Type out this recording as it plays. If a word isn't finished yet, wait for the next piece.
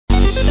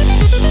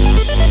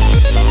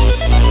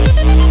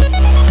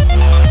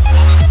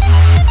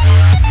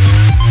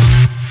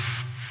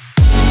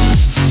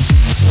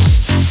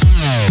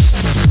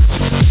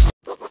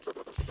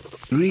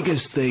Riga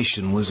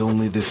station was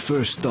only the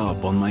first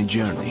stop on my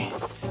journey,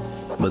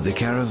 but the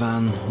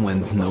caravan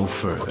went no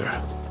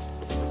further.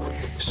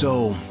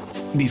 So,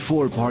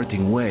 before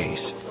parting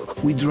ways,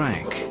 we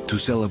drank to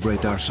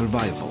celebrate our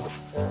survival.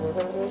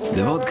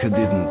 The vodka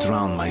didn't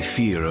drown my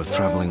fear of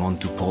traveling on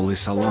to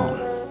Polis alone,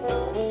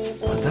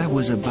 but I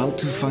was about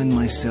to find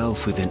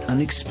myself with an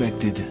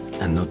unexpected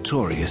and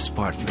notorious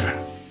partner.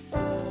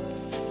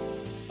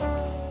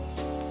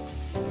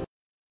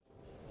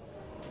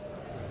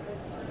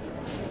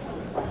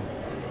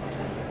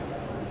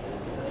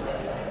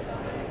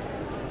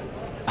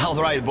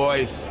 All right,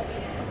 boys.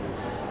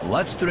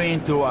 Let's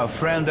train to our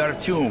friend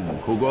Artyom,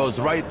 who goes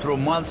right through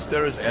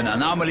monsters and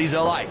anomalies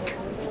alike.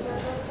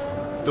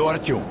 To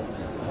Artyom.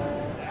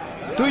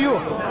 To you!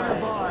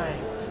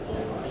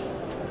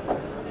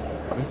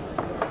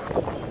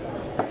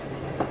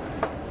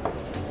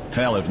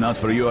 Hell, if not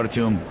for you,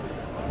 Artyom,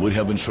 we'd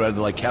have been shredded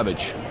like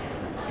cabbage.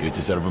 You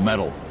deserve a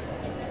medal.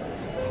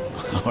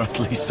 Or at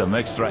least some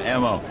extra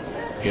ammo.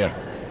 Here,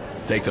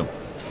 take them.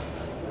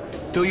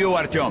 To you,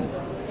 Artyom.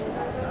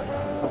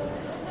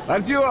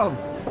 Artyom!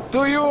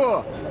 To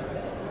you!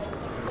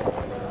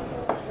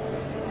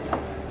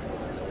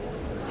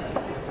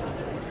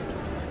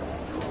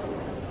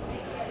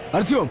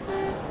 Artyom,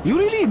 you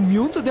really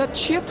immune to that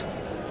shit?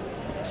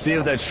 See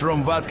if that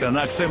shroom vodka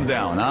knocks him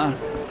down, huh?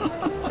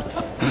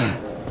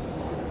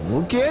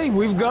 Okay,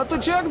 we've got to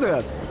check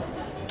that.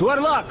 To our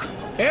luck,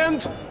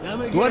 and to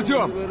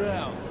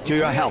Artyom. To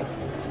your health.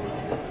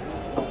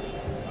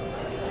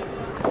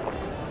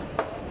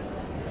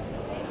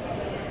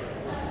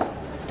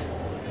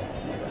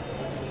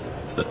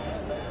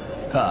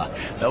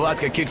 The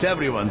vodka kicks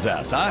everyone's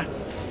ass, huh?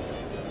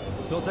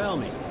 So tell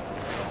me,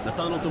 the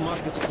tunnel to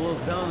market's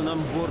closed down and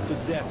I'm bored to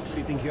death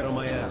sitting here on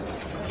my ass.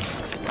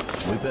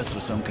 We passed through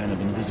some kind of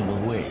invisible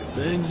wave.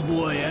 Thanks,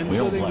 boy. I'm We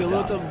all selling a blacked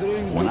lot out. of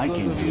drinks When I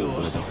because came of to, you.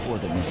 there was a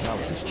horde of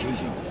missiles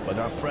chasing us, but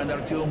our friend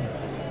Artyom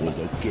was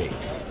okay.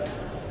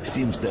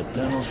 Seems that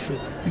tunnel shit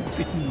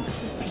didn't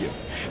fit him,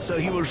 so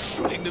he was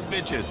shooting the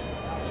bitches.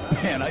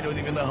 Man, I don't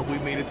even know how we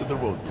made it to the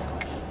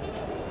roadblock.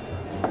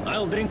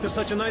 I'll drink to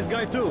such a nice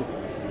guy too.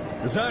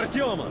 За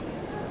Артема!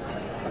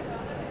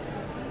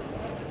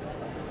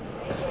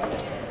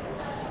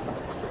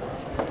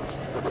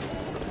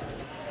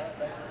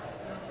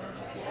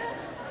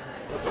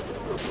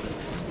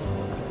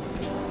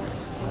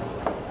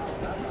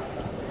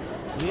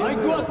 I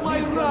got my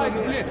rights,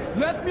 please.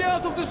 Let me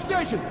out of the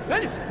station.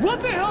 And what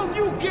the hell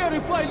do you care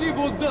if I live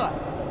or die?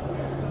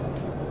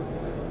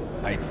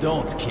 I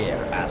don't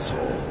care,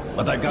 asshole.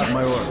 But I got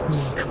my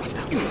orders.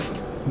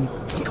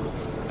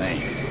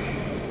 Thanks.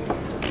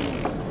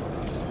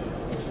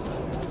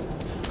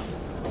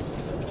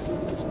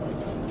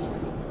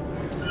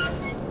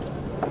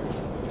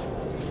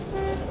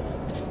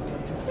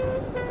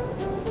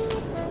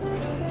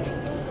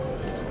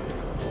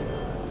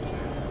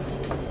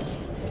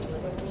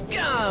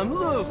 Come,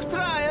 look,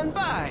 try and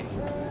buy.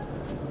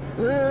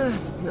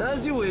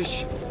 As you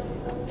wish.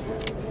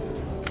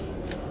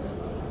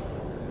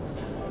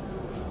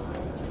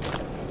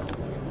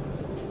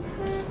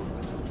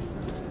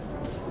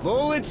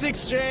 Bullets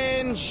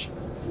exchange!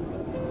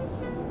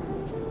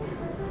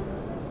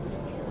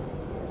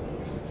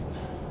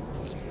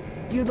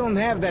 You don't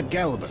have that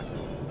caliber.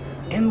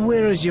 And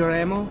where is your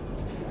ammo?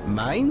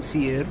 Mine's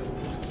here.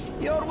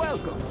 You're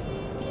welcome.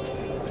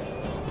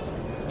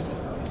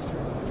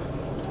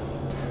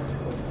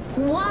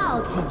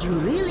 Wow, did you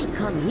really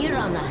come here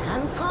on a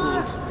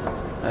handcart?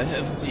 I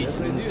haven't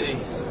eaten in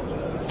days.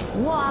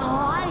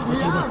 Wow, I'd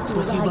love to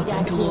ride that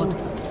thank you, Lord.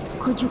 thing.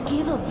 Could you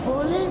give a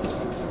bullet?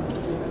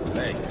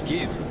 Hey,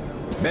 kid,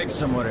 beg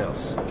somewhere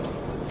else.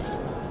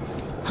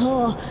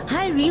 Oh,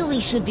 I really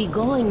should be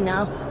going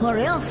now, or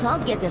else I'll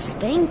get a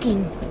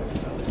spanking.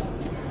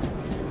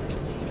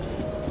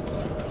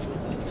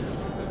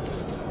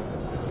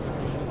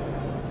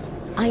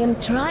 I am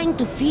trying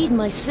to feed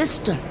my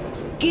sister.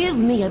 Give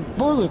me a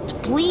bullet,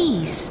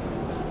 please.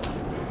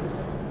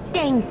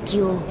 Thank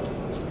you.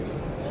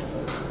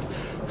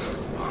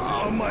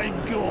 Oh my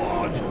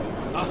god!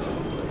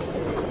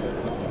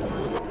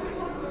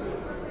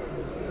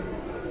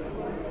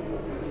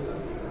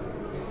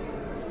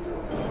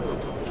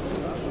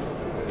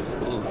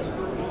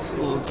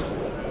 Food.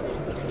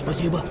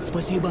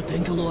 Спасибо,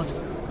 thank you, Lord.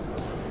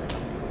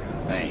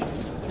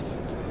 Thanks.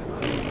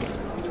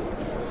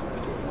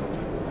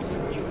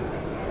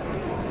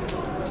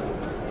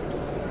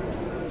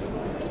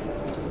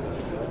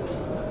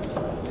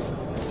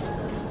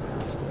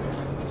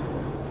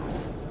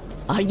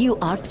 Are you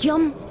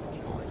Artyom?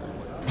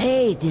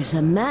 Hey, there's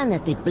a man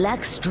at the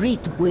Black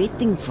Street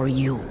waiting for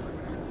you.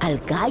 I'll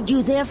guide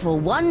you there for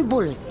one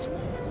bullet.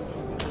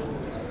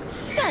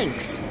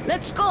 Thanks.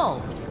 Let's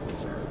go.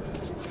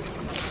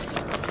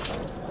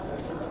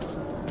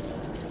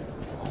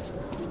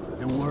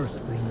 The worst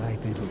thing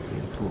I've ever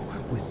been through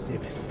was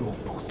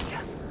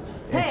Sebastopolsk.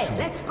 Hey,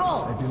 let's go.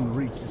 I didn't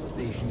reach the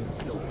station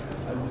until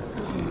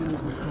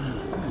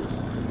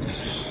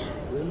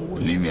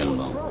Leave me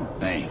alone.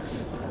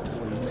 Thanks.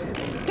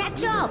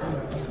 Catch up.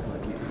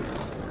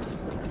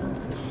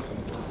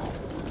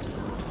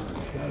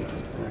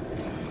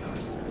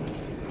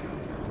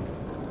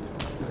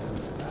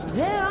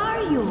 Where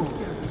are you?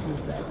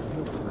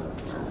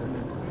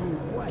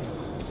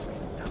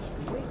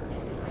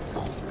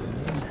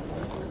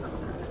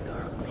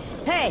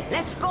 Hey,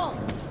 let's go!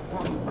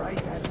 Right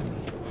at me.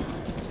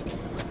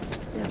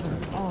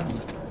 Severed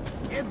arms.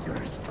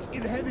 Edgar's.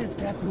 It had his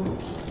tattoo.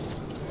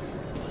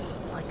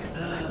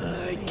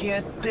 I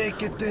can't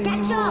take it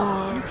Catch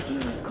up!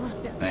 anymore.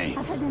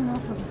 Thanks.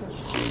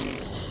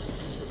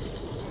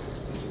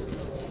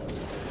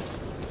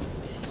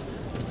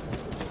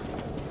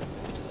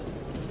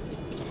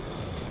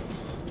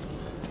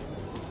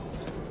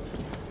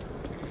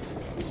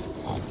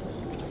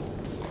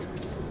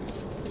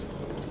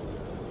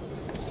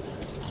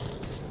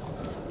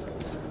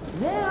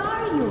 Where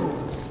are you?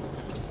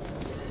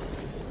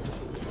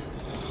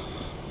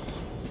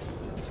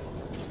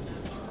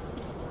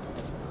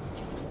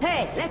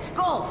 Hey, let's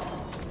go!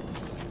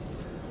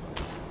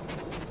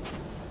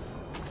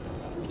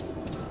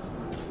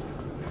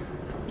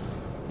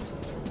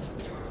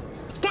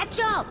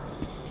 Catch up!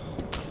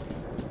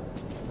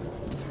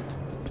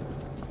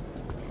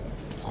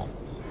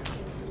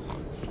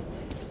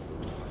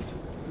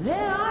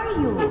 Where are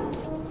you?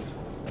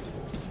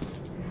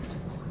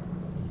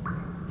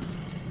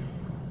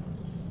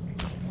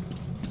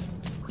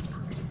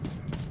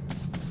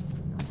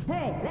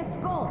 Hey, let's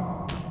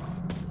go!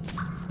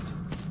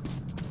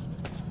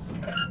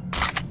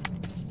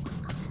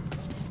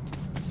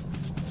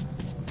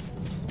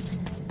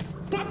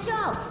 Catch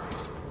up!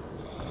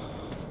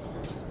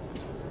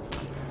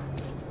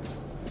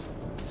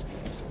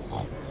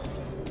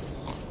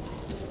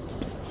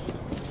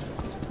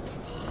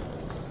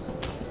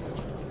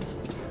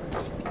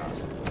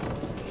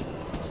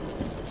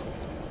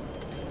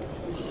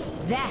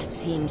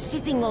 That's him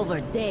sitting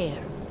over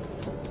there.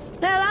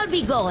 Well, I'll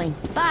be going.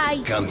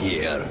 Bye. Come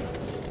here.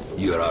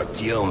 You're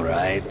Artyom,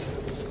 right?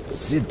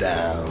 Sit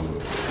down.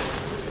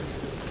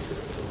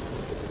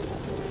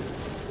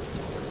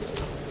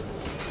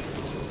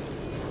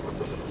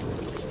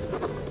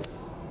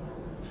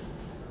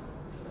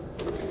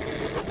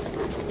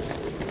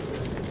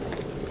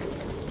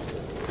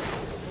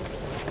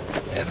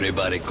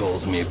 Everybody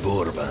calls me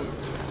Bourbon.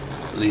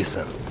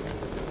 Listen,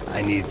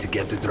 I need to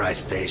get to Dry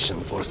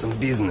Station for some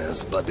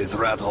business, but this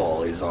rat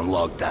hole is on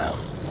lockdown.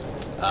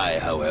 I,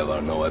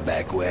 however, know a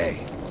back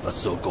way. A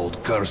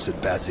so-called cursed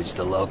passage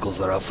the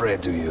locals are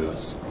afraid to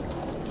use.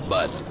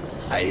 But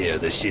I hear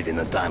the shit in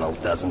the tunnels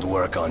doesn't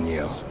work on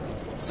you.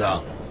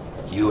 So,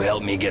 you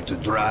help me get to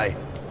Dry,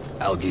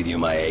 I'll give you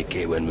my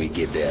AK when we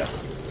get there.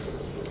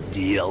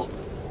 Deal?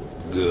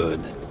 Good.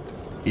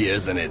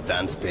 Here's an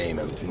advance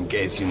payment in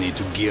case you need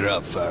to gear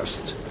up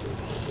first.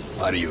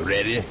 Are you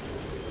ready?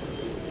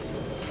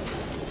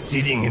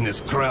 Sitting in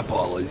this crap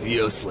hole is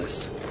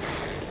useless.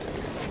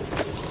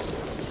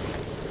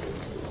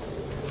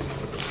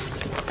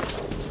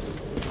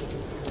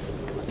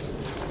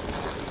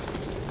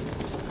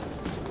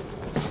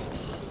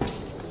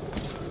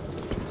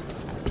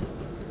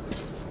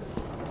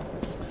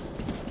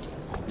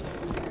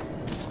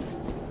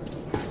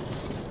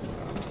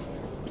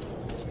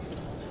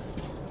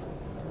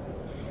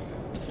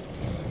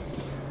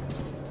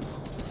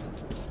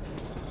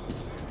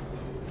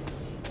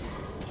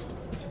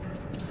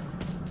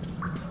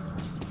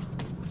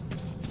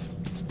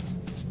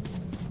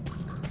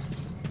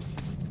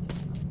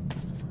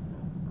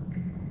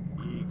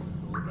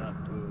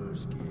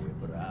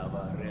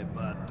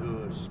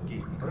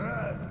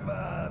 Раз,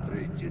 два,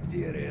 три,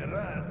 четыре.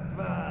 Раз,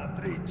 два,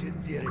 три,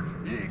 четыре.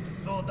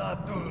 Икс сюда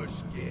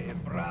тушки,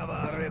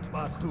 право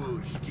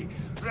репатушки.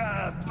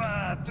 Раз,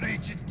 два, три,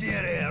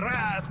 четыре.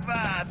 Раз,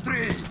 два,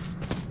 три.